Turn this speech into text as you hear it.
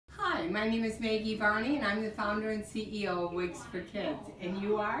my name is Maggie Varney, and I'm the founder and CEO of Wigs for Kids. And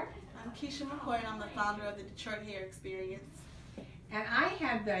you are? I'm Keisha McCoy, and I'm the founder of the Detroit Hair Experience. And I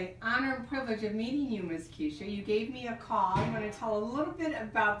had the honor and privilege of meeting you, Miss Keisha. You gave me a call. I'm going to tell a little bit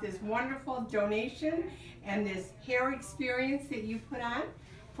about this wonderful donation and this hair experience that you put on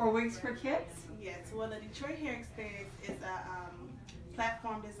for Wigs for Kids. Yes, well, the Detroit Hair Experience is a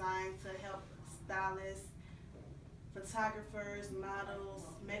platform designed to help stylists, photographers, models,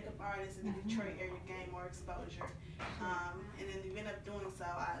 makeup artists in the Detroit area gain more exposure. And in the event of doing so,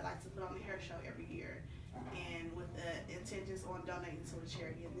 I like to put on a hair show every year, and with the intentions on donating to a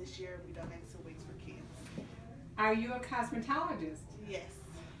charity. And this year we donate to Wigs for Kids. Are you a cosmetologist? Yes.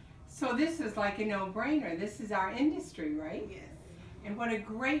 So this is like a no-brainer. This is our industry, right? Yes. And what a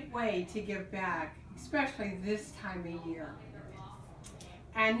great way to give back, especially this time of year.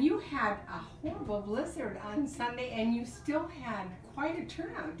 And you had a horrible blizzard on Sunday, and you still had quite a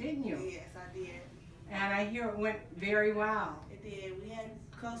turnout, didn't you? Yes, I did. And I hear it went very well. It did. We had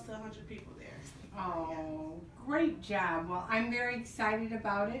close to 100 people there. Oh, great job. Well, I'm very excited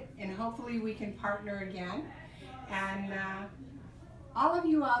about it, and hopefully we can partner again. And all of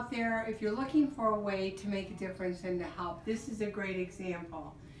you out there, if you're looking for a way to make a difference and to help, this is a great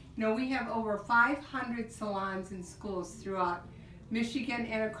example. You know, we have over 500 salons and schools throughout Michigan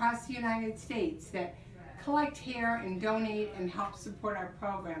and across the United States that collect hair and donate and help support our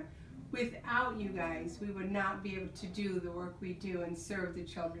program. Without you guys, we would not be able to do the work we do and serve the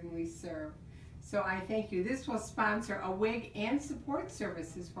children we serve. So I thank you. This will sponsor a wig and support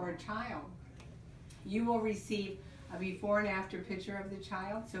services for a child. You will receive a before and after picture of the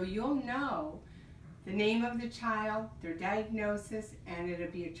child, so you'll know the name of the child, their diagnosis, and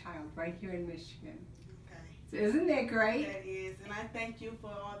it'll be a child right here in Michigan. So isn't that great? That is, and I thank you for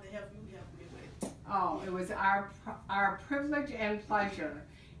all the help you helped me with. Oh, it was our privilege and pleasure,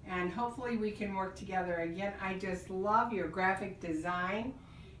 and hopefully we can work together again. I just love your graphic design.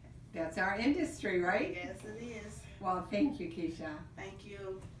 That's our industry, right? Yes, it is. Well, thank you, Keisha. Thank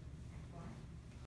you.